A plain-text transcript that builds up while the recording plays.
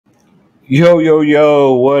Yo, yo,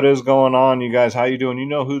 yo, what is going on, you guys? How you doing? You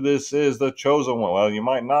know who this is, the chosen one. Well, you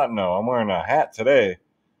might not know. I'm wearing a hat today.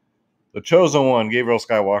 The chosen one, Gabriel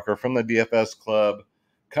Skywalker from the DFS Club,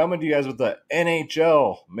 coming to you guys with the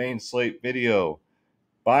NHL main slate video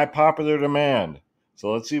by popular demand.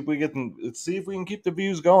 So let's see if we can keep the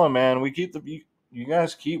views going, man. You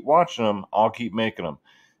guys keep watching them, I'll keep making them.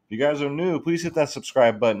 If you guys are new, please hit that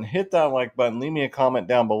subscribe button, hit that like button, leave me a comment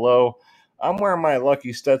down below. I'm wearing my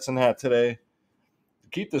lucky Stetson hat today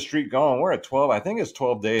keep the streak going. We're at 12. I think it's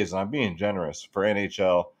 12 days, and I'm being generous for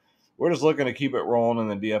NHL. We're just looking to keep it rolling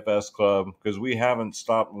in the DFS club because we haven't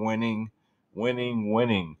stopped winning.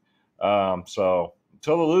 So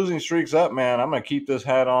until the losing streak's up, man, I'm going to keep this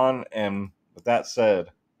hat on. And with that said,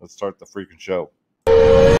 let's start the freaking show.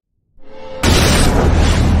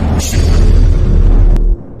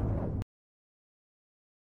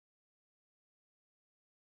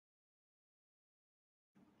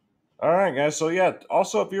 All right, guys. So, yeah,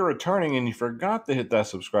 also, if you're returning and you forgot to hit that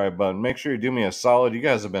subscribe button, make sure you do me a solid. You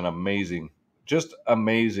guys have been amazing. Just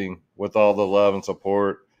amazing with all the love and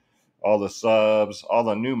support, all the subs, all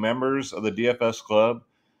the new members of the DFS club.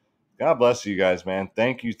 God bless you guys, man.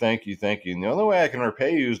 Thank you. And the only way I can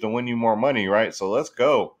repay you is to win you more money, right? So let's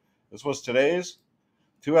go. This was today's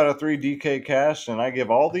 2 out of 3 DK cash, and I give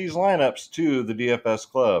all these lineups to the DFS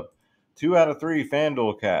club. 2 out of 3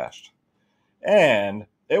 FanDuel cashed. And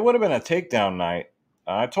it would have been a takedown night.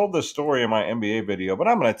 I told this story in my NBA video, but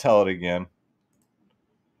I'm going to tell it again.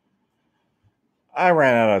 I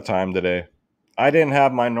ran out of time today. I didn't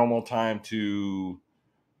have my normal time to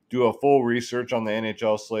do a full research on the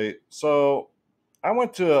NHL slate. So I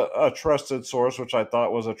went to a trusted source, which I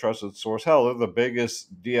thought was a trusted source. Hell, they're the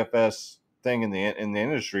biggest DFS thing in the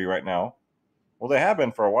industry right now. Well, they have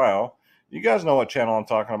been for a while. You guys know what channel I'm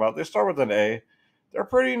talking about. They start with an A. They're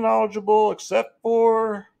pretty knowledgeable, except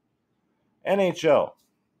for NHL.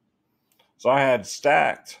 So I had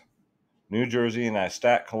stacked New Jersey and I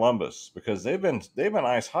stacked Columbus because they've been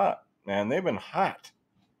ice hot, man. They've been hot.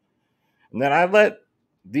 And then I let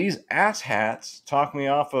these asshats talk me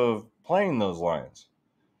off of playing those lines.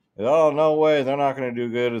 Oh, no way. They're not going to do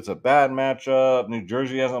good. It's a bad matchup. New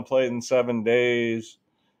Jersey hasn't played in 7 days.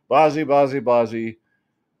 Blasey.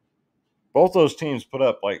 Both those teams put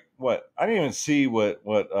up like what? I didn't even see what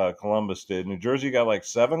Columbus did. New Jersey got like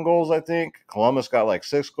 7 goals, I think. Columbus got like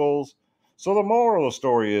 6 goals. So the moral of the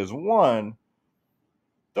story is, one,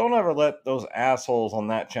 don't ever let those assholes on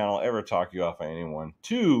that channel ever talk you off of anyone.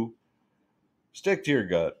 2, stick to your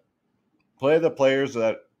gut. Play the players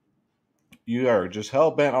that you are just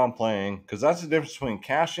hell bent on playing, because that's the difference between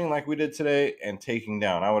cashing like we did today and taking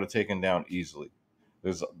down. I would have taken down easily.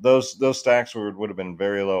 There's those stacks would have been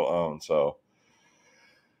very low owned. So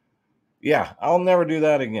yeah, I'll never do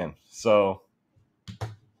that again. So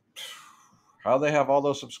how they have all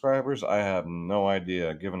those subscribers, I have no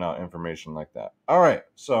idea giving out information like that. All right,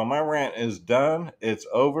 so my rant is done. It's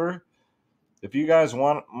over. If you guys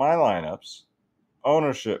want my lineups,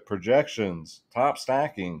 ownership, projections, top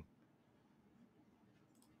stacking,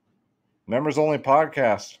 members only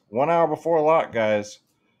podcast, 1 hour before lock, guys.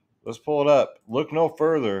 Let's pull it up. Look no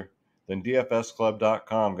further than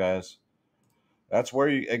dfsclub.com, guys. That's where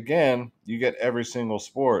you get every single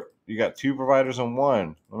sport. You got 2 providers in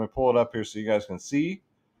one. Let me pull it up here so you guys can see.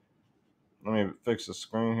 Let me fix the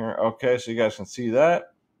screen here. Okay, so you guys can see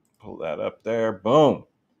that. Pull that up there. Boom.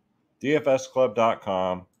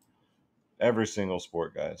 dfsclub.com. Every single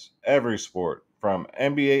sport, guys. Every sport. From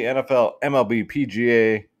NBA, NFL, MLB,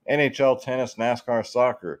 PGA, NHL, tennis, NASCAR,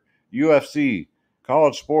 soccer, UFC,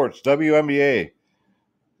 college sports, WNBA,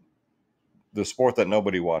 the sport that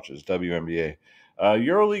nobody watches, WNBA.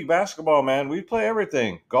 EuroLeague basketball, man. We play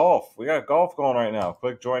everything. Golf. We got golf going right now.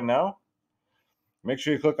 Click join now. Make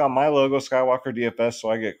sure you click on my logo, Skywalker DFS,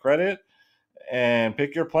 so I get credit. And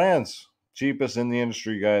pick your plans. Cheapest in the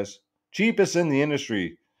industry, guys. Cheapest in the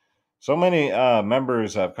industry. So many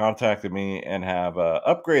members have contacted me and have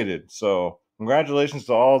upgraded. So congratulations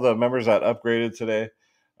to all the members that upgraded today.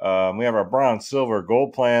 We have our bronze, silver,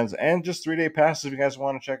 gold plans, and just 3-day passes if you guys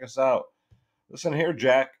want to check us out. Listen here,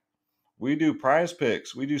 Jack. We do prize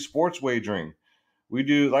picks. We do sports wagering. We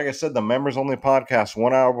do, like I said, the members only podcast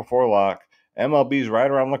 1 hour before lock. MLB's right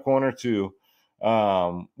around the corner too.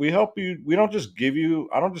 We help you. I don't just give you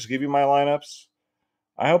my lineups.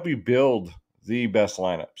 I help you build the best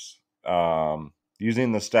lineups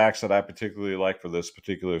using the stacks that I particularly like for this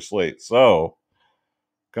particular slate. So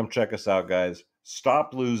come check us out, guys.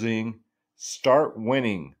 Stop losing. Start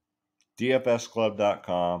winning.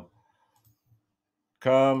 DFSclub.com.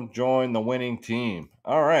 Come join the winning team.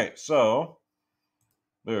 All right, so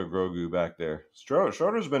Look at Grogu back there.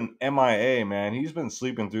 Schroeder's been MIA, man. He's been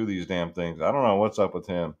sleeping through these damn things. I don't know what's up with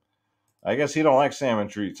him. I guess he don't like salmon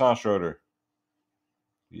treats, huh, Schroeder?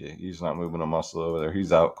 Yeah, he's not moving a muscle over there.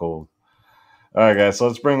 He's out cold. All right, guys. So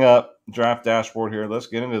let's bring up draft dashboard here. Let's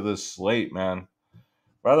get into this slate, man.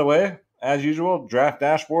 By the way, as usual, draft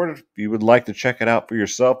dashboard. If you would like to check it out for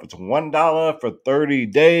yourself, it's $1 for 30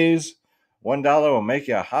 days. $1 will make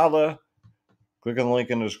you a holla. Click on the link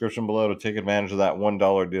in the description below to take advantage of that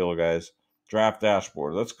 $1 deal, guys. Draft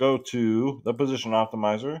dashboard. Let's go to the position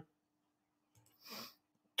optimizer.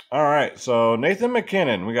 All right, so Nathan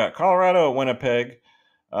McKinnon. We got Colorado at Winnipeg.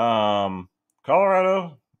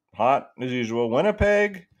 Colorado, hot as usual.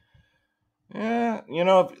 Winnipeg, yeah,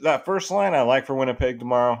 that first line I like for Winnipeg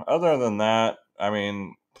tomorrow. Other than that, I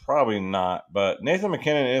mean, probably not. But Nathan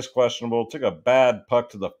McKinnon is questionable. Took a bad puck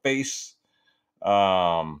to the face.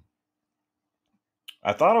 I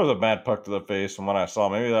thought it was a bad puck to the face from what I saw.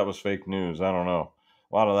 Maybe that was fake news. I don't know.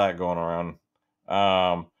 A lot of that going around.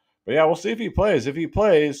 But yeah, we'll see if he plays. If he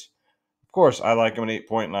plays, of course, I like him at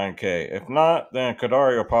 8.9K. If not, then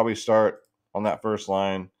Kadari will probably start on that first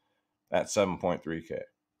line at 7.3K.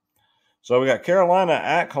 So we got Carolina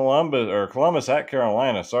at Columbus, or Columbus at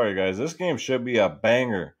Carolina. Sorry, guys. This game should be a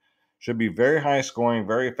banger. Should be very high scoring,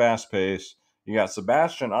 very fast paced. You got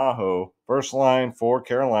Sebastian Aho, first line for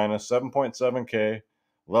Carolina, 7.7K.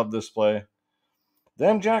 Love this play.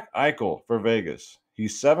 Then Jack Eichel for Vegas.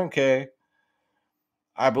 He's 7K.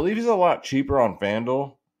 I believe he's a lot cheaper on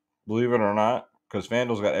FanDuel, believe it or not, because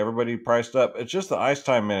FanDuel's got everybody priced up. It's just the ice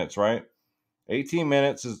time minutes, right? 18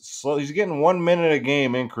 minutes is slow. He's getting 1 minute a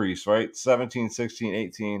game increase, right? 17, 16,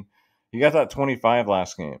 18. He got that 25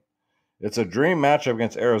 last game. It's a dream matchup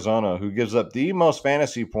against Arizona, who gives up the most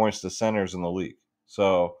fantasy points to centers in the league.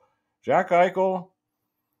 So, Jack Eichel,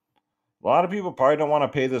 a lot of people probably don't want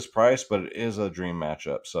to pay this price, but it is a dream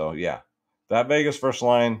matchup. So, yeah, that Vegas first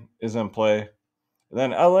line is in play. And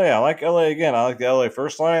then LA, I like LA again. I like the LA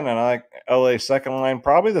first line, and I like LA second line.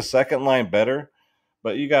 Probably the second line better.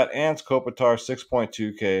 But you got Ants Kopitar,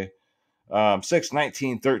 6.2K. 6,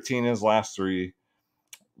 19, 13 his last three.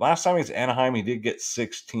 Last time he's Anaheim, he did get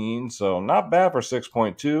 16, so not bad for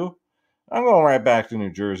 6.2. I'm going right back to New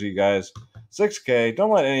Jersey, guys. 6K.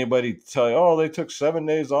 Don't let anybody tell you, oh, they took 7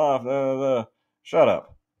 days off. Shut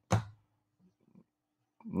up.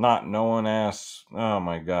 Not knowing ass. Oh,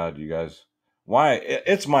 my God, you guys. Why?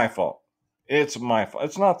 It's my fault. It's my fault.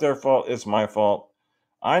 It's not their fault. It's my fault.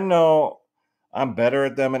 I know I'm better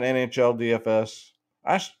at them in NHL DFS.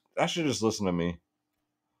 I should just listen to me.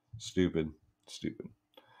 Stupid.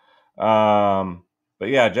 But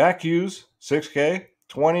yeah, Jack Hughes, 6K,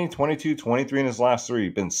 20, 22, 23 in his last three.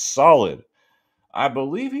 Been solid. I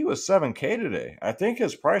believe he was 7K today. I think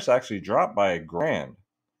his price actually dropped by $1,000.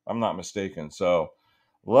 I'm not mistaken. So,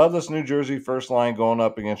 love this New Jersey first line going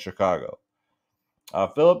up against Chicago.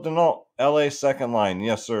 Philip Denault, LA second line.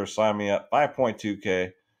 Yes, sir. Sign me up.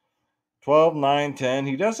 5.2K. 12, 9, 10.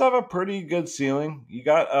 He does have a pretty good ceiling. You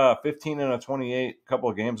got 15 and a 28 a couple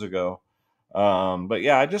of games ago. But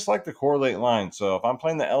yeah, I just like the correlate line. So if I'm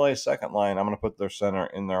playing the LA second line, I'm going to put their center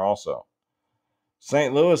in there also.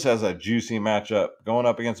 St. Louis has a juicy matchup going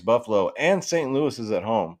up against Buffalo, and St. Louis is at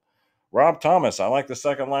home. Rob Thomas, I like the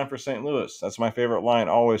second line for St. Louis. That's my favorite line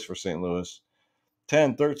always for St. Louis.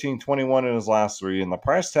 10, 13, 21 in his last three, and the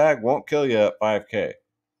price tag won't kill you at 5K.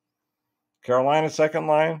 Carolina second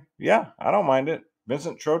line, yeah, I don't mind it.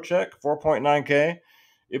 Vincent Trocheck, 4.9K.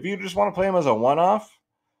 If you just want to play him as a one-off,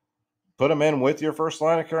 put him in with your first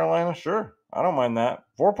line of Carolina, sure. I don't mind that.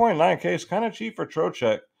 4.9K is kind of cheap for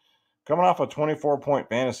Trocheck, coming off a 24-point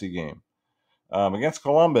fantasy game. Against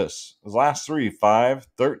Columbus, his last three, 5,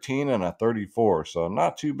 13, and a 34. So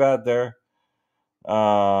not too bad there.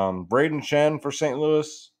 Braden Chen for St.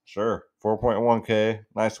 Louis, sure. 4.1K.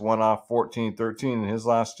 Nice one-off, 14, 13 in his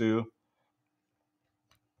last two.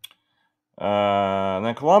 And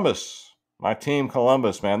then Columbus. My team,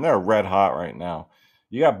 Columbus, man, they're red hot right now.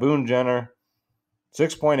 You got Boone Jenner,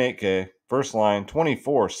 6.8K. First line,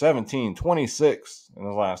 24, 17, 26 in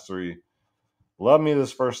the last three. Love me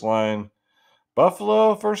this first line.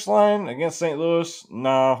 Buffalo, first line against St. Louis.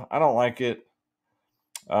 No, I don't like it.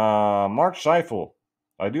 Mark Scheifele.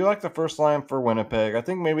 I do like the first line for Winnipeg. I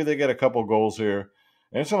think maybe they get a couple goals here.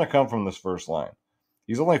 And it's going to come from this first line.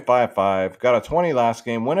 He's only 5'5", got a 20 last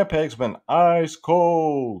game. Winnipeg's been ice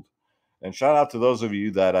cold. And shout out to those of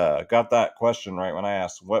you that got that question right when I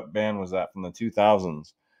asked what band was that from the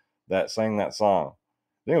 2000s that sang that song.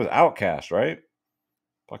 I think it was Outkast, right?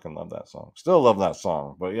 Fucking love that song. Still love that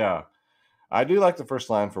song. But yeah, I do like the first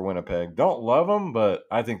line for Winnipeg. Don't love them, but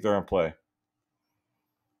I think they're in play.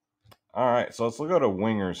 All right, so let's go to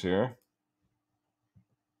wingers here.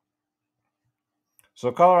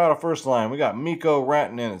 So Colorado first line, we got Mikko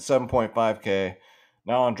Rantanen at 7.5K.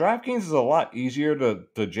 Now on DraftKings, it's a lot easier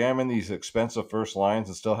to jam in these expensive first lines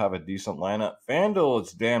and still have a decent lineup. FanDuel,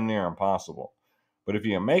 it's damn near impossible. But if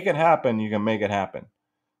you can make it happen, you can make it happen.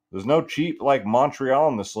 There's no cheap like Montreal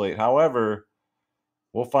on the slate. However,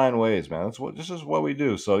 we'll find ways, man. This is what we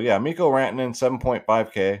do. So yeah, Mikko Rantanen,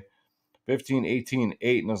 7.5K, 15, 18,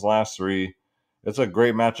 8 in his last three. It's a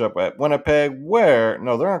great matchup at Winnipeg, where,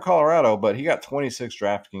 no, they're in Colorado, but he got 26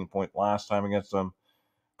 DraftKings points last time against them.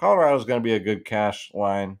 Colorado's going to be a good cash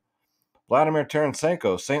line. Vladimir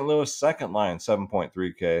Tarasenko, St. Louis second line,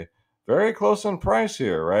 7.3K. Very close in price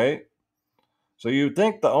here, right? So you'd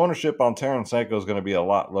think the ownership on Tarasenko is going to be a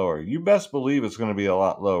lot lower. You best believe it's going to be a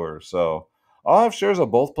lot lower. So I'll have shares of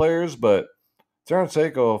both players, but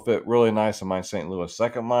Tarasenko will fit really nice in my St. Louis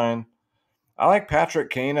second line. I like Patrick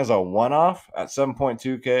Kane as a one-off at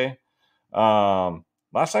 7.2K.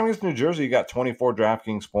 Last time against New Jersey, he got 24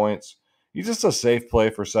 DraftKings points. He's just a safe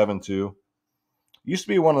play for 7-2. Used to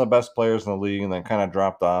be one of the best players in the league and then kind of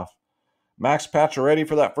dropped off. Max Pacioretty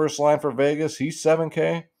for that first line for Vegas. He's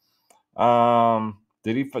 7K.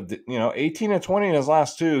 Did he, 18 and 20 in his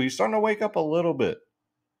last two. He's starting to wake up a little bit,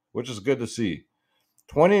 which is good to see.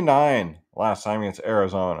 29 last time against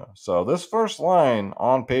Arizona. So this first line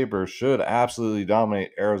on paper should absolutely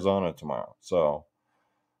dominate Arizona tomorrow. So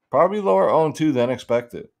probably lower 0-2 than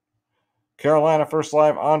expected. Carolina first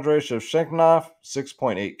line, Andrei Shevchenko,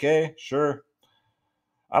 6.8K. Sure.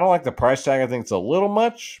 I don't like the price tag. I think it's a little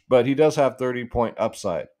much, but he does have 30-point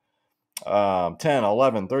upside. 10,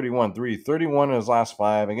 11, 31, 3, 31 in his last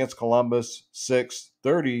five. Against Columbus, 6,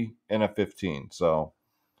 30, and a 15. So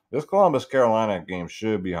this Columbus Carolina game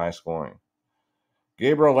should be high scoring.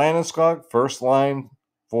 Gabriel Landeskog, first line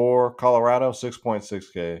for Colorado,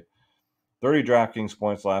 6.6K. 30 DraftKings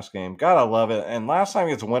points last game. Gotta love it. And last time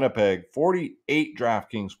against Winnipeg, 48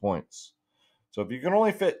 DraftKings points. So if you can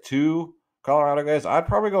only fit two Colorado guys, I'd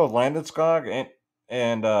probably go with Landeskog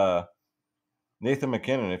and Nathan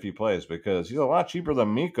McKinnon if he plays, because he's a lot cheaper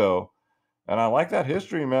than Mikko. And I like that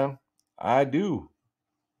history, man. I do.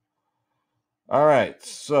 All right.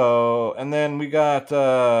 So, and then we got,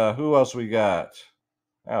 who else we got?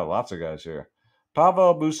 Oh, lots of guys here.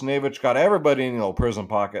 Pavel Buchnevich got everybody in the old prison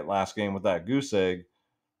pocket last game with that goose egg.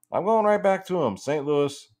 I'm going right back to him. St.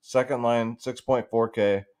 Louis, second line,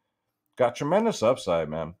 6.4K. Got tremendous upside,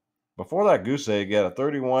 man. Before that goose egg, he had a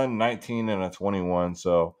 31, 19, and a 21.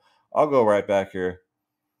 So I'll go right back here.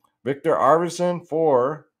 Victor Arvidsson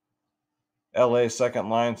for LA second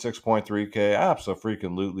line, 6.3K.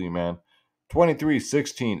 Abso-freaking-lutely, man. 23,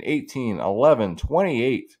 16, 18, 11,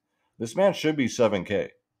 28. This man should be 7K.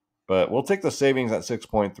 But we'll take the savings at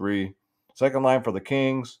 6.3. Second line for the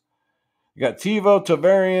Kings. You got Teuvo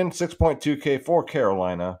Tavarian, 6.2K for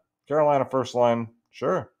Carolina. Carolina first line,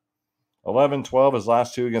 sure. 11, 12 his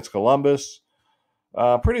last two against Columbus.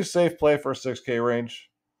 Pretty safe play for a 6K range.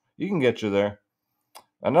 You can get you there.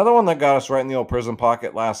 Another one that got us right in the old prison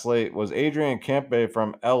pocket last late was Adrian Kempe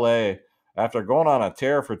from LA. After going on a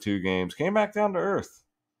tear for 2 games, came back down to earth.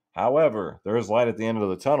 However, there is light at the end of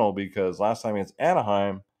the tunnel because last time against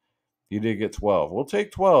Anaheim, he did get 12. We'll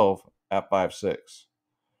take 12 at 5-6.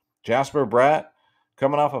 Jasper Bratt,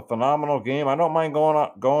 coming off a phenomenal game. I don't mind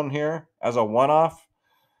going here as a one-off.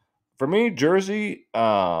 For me, Jersey,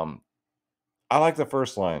 I like the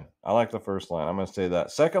first line. I'm going to say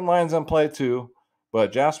that. Second line's in play too.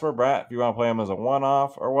 But Jasper Bratt, if you want to play him as a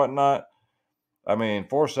one-off or whatnot, I mean,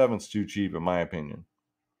 4.7's too cheap in my opinion.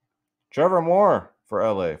 Trevor Moore for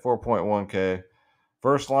LA, 4.1K.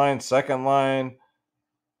 First line, second line,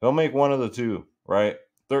 he'll make one of the two, right?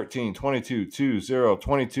 13, 22, 2, 0,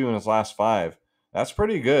 22 in his last 5. That's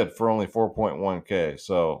pretty good for only 4.1K.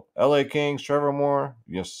 So, LA Kings, Trevor Moore,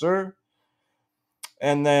 yes, sir.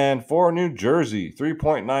 And then for New Jersey,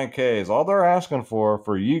 3.9K is all they're asking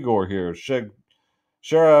for Igor here.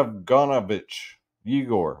 Sharavgonovich.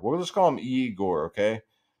 Igor. We'll just call him Igor, okay?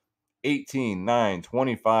 18, 9,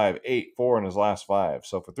 25, 8, 4 in his last 5.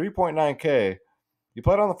 So for 3.9K, you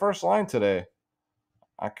played on the first line today.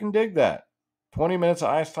 I can dig that. 20 minutes of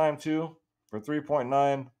ice time, too, for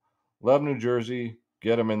 3.9. Love New Jersey.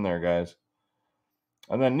 Get him in there, guys.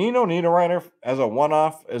 And then Nino Niederreiter as a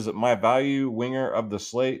one-off is my value winger of the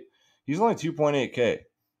slate. He's only 2.8K.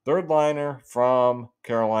 Third liner from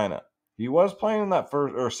Carolina. He was playing in that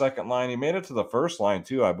first or second line. He made it to the first line,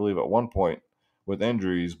 too, I believe, at one point with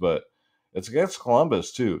injuries. But it's against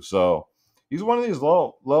Columbus, too. So he's one of these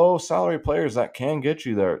low salary players that can get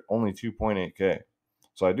you there at only 2.8K.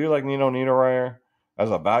 So I do like Nino Niederreiter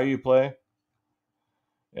as a value play.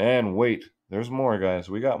 And wait, there's more, guys.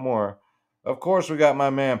 We got more. Of course, we got my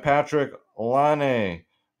man Patrick Laine,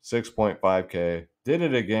 6.5K. Did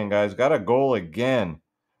it again, guys. Got a goal again.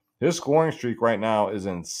 His scoring streak right now is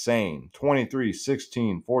insane. 23,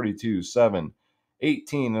 16, 42, 7,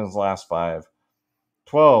 18 in his last 5,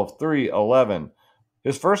 12, 3, 11.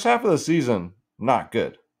 His first half of the season, not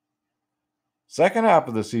good. Second half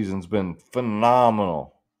of the season's been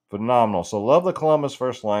phenomenal. Phenomenal. So love the Columbus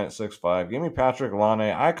first line at 6'5". Give me Patrick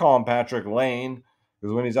Laine. I call him Patrick Lane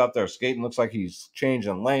because when he's out there skating, looks like he's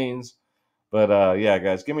changing lanes. But yeah,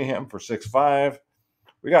 guys, give me him for 6'5".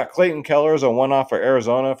 We got Clayton Keller as a one-off for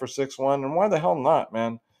Arizona for 6'1". And why the hell not,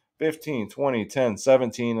 man? 15, 20, 10,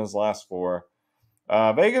 17 his last 4.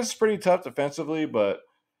 Vegas is pretty tough defensively, but,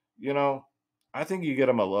 you know, I think you get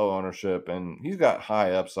him a low ownership, and he's got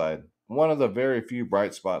high upside. One of the very few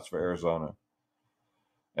bright spots for Arizona.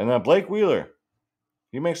 And then Blake Wheeler.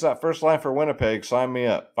 He makes that first line for Winnipeg. Sign me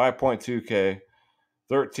up. 5.2K.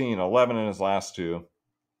 13, 11 in his last 2.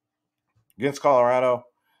 Against Colorado,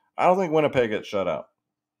 I don't think Winnipeg gets shut out.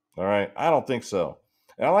 All right? I don't think so.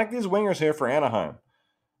 And I like these wingers here for Anaheim.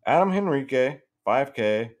 Adam Henrique,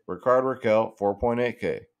 5K. Rickard Rakell,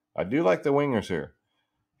 4.8K. I do like the wingers here.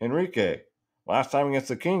 Henrique, last time against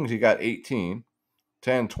the Kings, he got 18.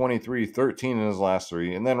 10, 23, 13 in his last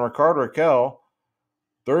 3. And then Rickard Rakell,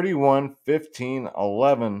 31, 15,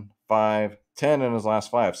 11, 5, 10 in his last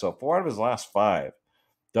 5. So 4 out of his last 5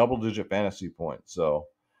 double-digit fantasy points. So,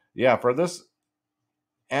 yeah, for this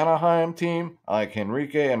Anaheim team, I like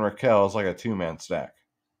Henrique and Rakell as like a 2-man stack.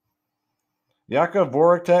 Jakub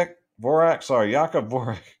Voracek.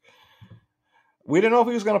 We didn't know if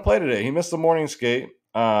he was going to play today. He missed the morning skate.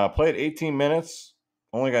 Played 18 minutes.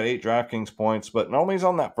 Only got 8 DraftKings points, but normally he's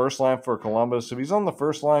on that first line for Columbus. If he's on the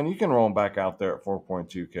first line, you can roll him back out there at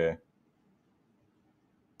 4.2K.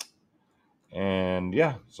 And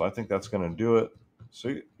yeah, so I think that's going to do it.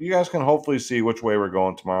 So you guys can hopefully see which way we're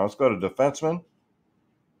going tomorrow. Let's go to defenseman.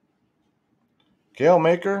 Kale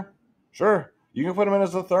Maker, sure. You can put him in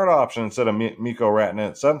as the third option instead of Mikko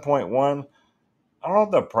Rantanen. 7.1. I don't know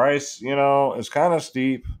if the price, is kind of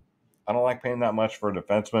steep. I don't like paying that much for a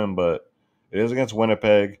defenseman, but it is against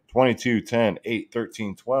Winnipeg. 22, 10, 8,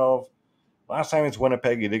 13, 12. Last time it's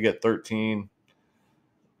Winnipeg, he did get 13.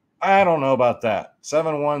 I don't know about that.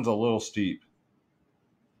 7-1's a little steep.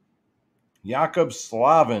 Jakub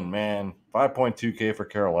Slavin, man. 5.2K for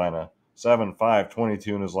Carolina. 7-5,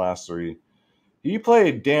 22 in his last 3. He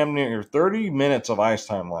played damn near 30 minutes of ice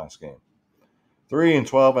time last game. 3 and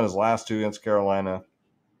 12 in his last 2 against Carolina.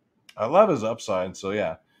 I love his upside, so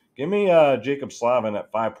yeah. Give me Jakub Slavin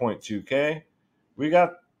at 5.2K. We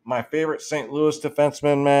got my favorite St. Louis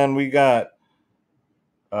defenseman, man. We got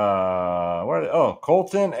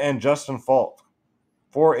Colton and Justin Falk.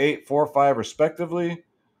 4-8, 4-5 respectively.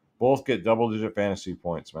 Both get double-digit fantasy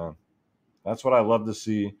points, man. That's what I love to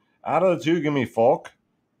see. Out of the 2, give me Falk,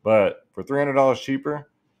 but for $300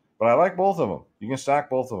 cheaper. But I like both of them. You can stack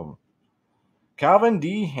both of them. Calvin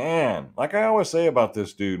D. Han. Like I always say about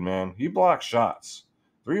this dude, man, he blocks shots.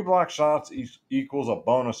 3 block shots equals a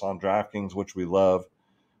bonus on DraftKings, which we love.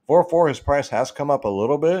 4-4, his price has come up a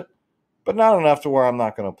little bit, but not enough to where I'm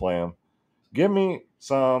not going to play him. Give me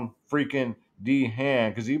some freaking D.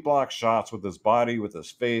 Han because he blocks shots with his body, with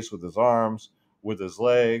his face, with his arms, with his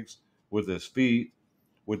legs, with his feet,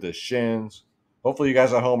 with his shins. Hopefully you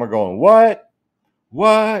guys at home are going, what?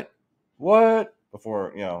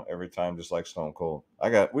 Before, every time just like Stone Cold.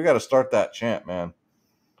 We got to start that chant, man.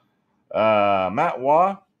 Matt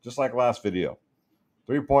Waugh, just like last video.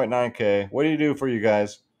 3.9K. What do you do for you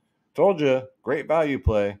guys? Told you, great value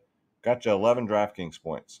play. Got you 11 DraftKings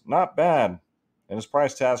points. Not bad. And his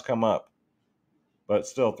price has come up. But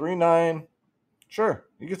still, 3.9. Sure.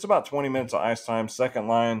 He gets about 20 minutes of ice time. Second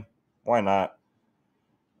line. Why not?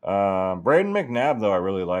 Braden McNabb, though, I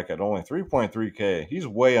really like at only 3.3K. He's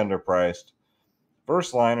way underpriced.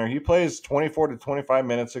 First liner. He plays 24 to 25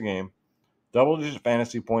 minutes a game. Double-digit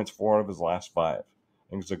fantasy points, 4 out of his last 5. I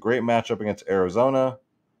think it's a great matchup against Arizona.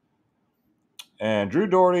 And Drew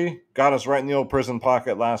Doughty got us right in the old prison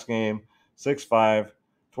pocket last game. 6'5",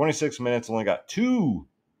 26 minutes, only got 2,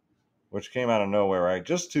 which came out of nowhere, right?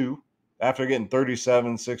 Just 2. After getting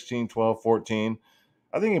 37, 16, 12, 14.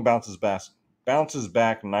 I think he bounces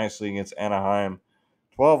back nicely against Anaheim.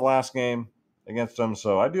 12 last game against them,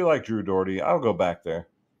 so I do like Drew Doughty. I'll go back there.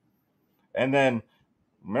 And then,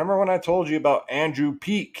 remember when I told you about Andrew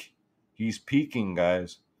Peak? He's peaking,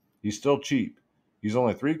 guys. He's still cheap. He's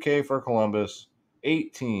only 3K for Columbus.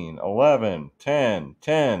 18, 11, 10,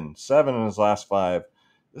 10, 7 in his last 5.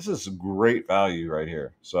 This is great value right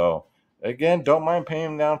here. So, again, don't mind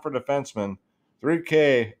paying him down for defensemen.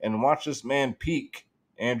 3K, and watch this man peak.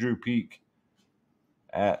 Andrew peak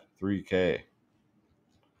at 3K.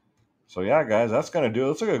 So yeah, guys, that's gonna do it.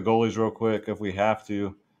 Let's look at goalies real quick if we have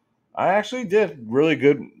to. I actually did really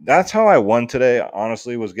good. That's how I won today.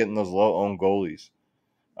 Honestly, was getting those low owned goalies.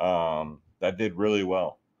 That did really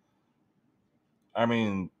well. I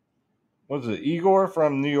mean, what is it, Igor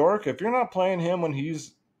from New York? If you're not playing him when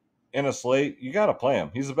he's in a slate, you got to play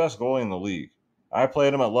him. He's the best goalie in the league. I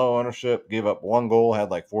played him at low ownership, gave up one goal, had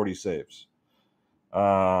like 40 saves. Who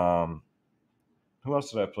else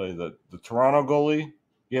did I play? The Toronto goalie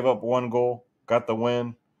gave up one goal, got the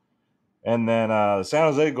win. And then the San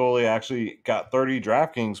Jose goalie actually got 30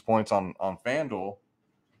 DraftKings points on FanDuel.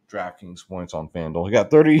 DraftKings points on FanDuel. He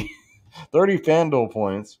got 30 FanDuel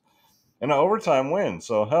points and an overtime win.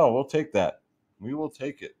 So, hell, we'll take that. We will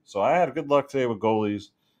take it. So, I had good luck today with goalies.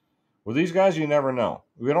 With these guys, you never know.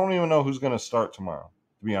 We don't even know who's going to start tomorrow,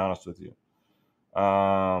 to be honest with you.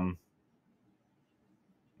 Man,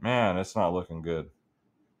 it's not looking good.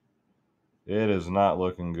 It is not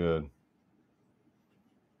looking good.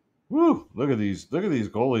 Woo! Look at these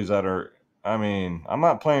goalies that are. I mean, I'm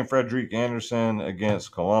not playing Frederik Andersen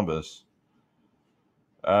against Columbus.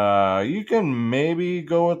 You can maybe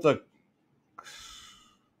go with the.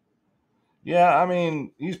 Yeah, I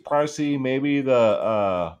mean, he's pricey. Maybe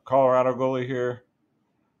the Colorado goalie here.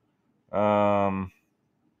 Connor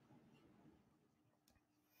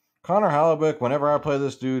Hellebuyck, whenever I play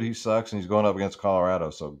this dude, he sucks, and he's going up against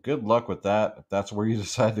Colorado. So good luck with that if that's where you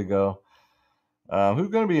decide to go. Who's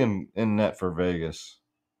going to be in net for Vegas?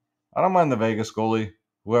 I don't mind the Vegas goalie,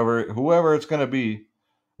 whoever it's going to be,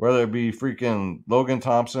 whether it be freaking Logan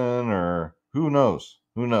Thompson or who knows.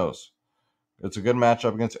 Who knows? It's a good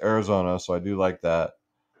matchup against Arizona, so I do like that.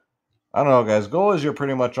 I don't know, guys. Goalies, you're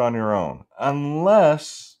pretty much on your own.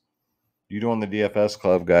 Unless you doing the DFS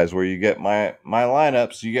club, guys, where you get my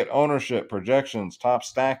lineups, you get ownership, projections, top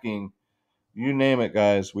stacking, you name it,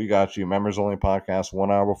 guys. We got you. Members only podcast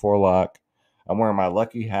 1 hour before lock. I'm wearing my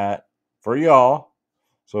lucky hat for y'all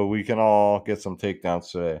so we can all get some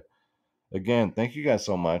takedowns today. Again, thank you guys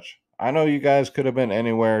so much. I know you guys could have been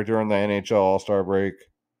anywhere during the NHL All-Star break.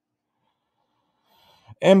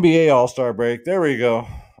 NBA All-Star break. There we go.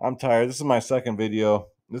 I'm tired. This is my second video.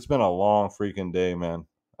 It's been a long freaking day, man.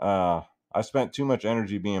 I spent too much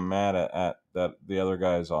energy being mad at that the other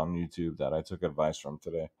guys on YouTube that I took advice from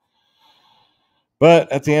today. But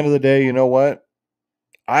at the end of the day, you know what?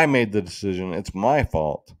 I made the decision. It's my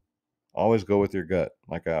fault. Always go with your gut,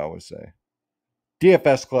 like I always say.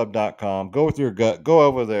 DFSclub.com. Go with your gut. Go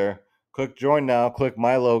over there. Click join now. Click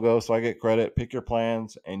my logo so I get credit. Pick your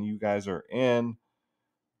plans, and you guys are in.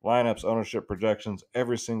 Lineups, ownership, projections,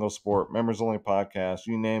 every single sport. Members only podcast.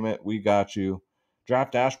 You name it, we got you.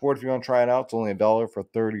 Draft dashboard if you want to try it out. It's only $1 for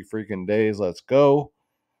 30 freaking days. Let's go.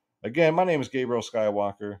 Again, my name is Gabriel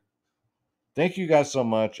Skywalker. Thank you guys so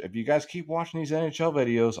much. If you guys keep watching these NHL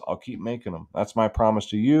videos, I'll keep making them. That's my promise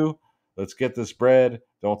to you. Let's get this bread.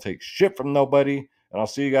 Don't take shit from nobody. And I'll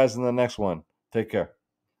see you guys in the next one. Take care.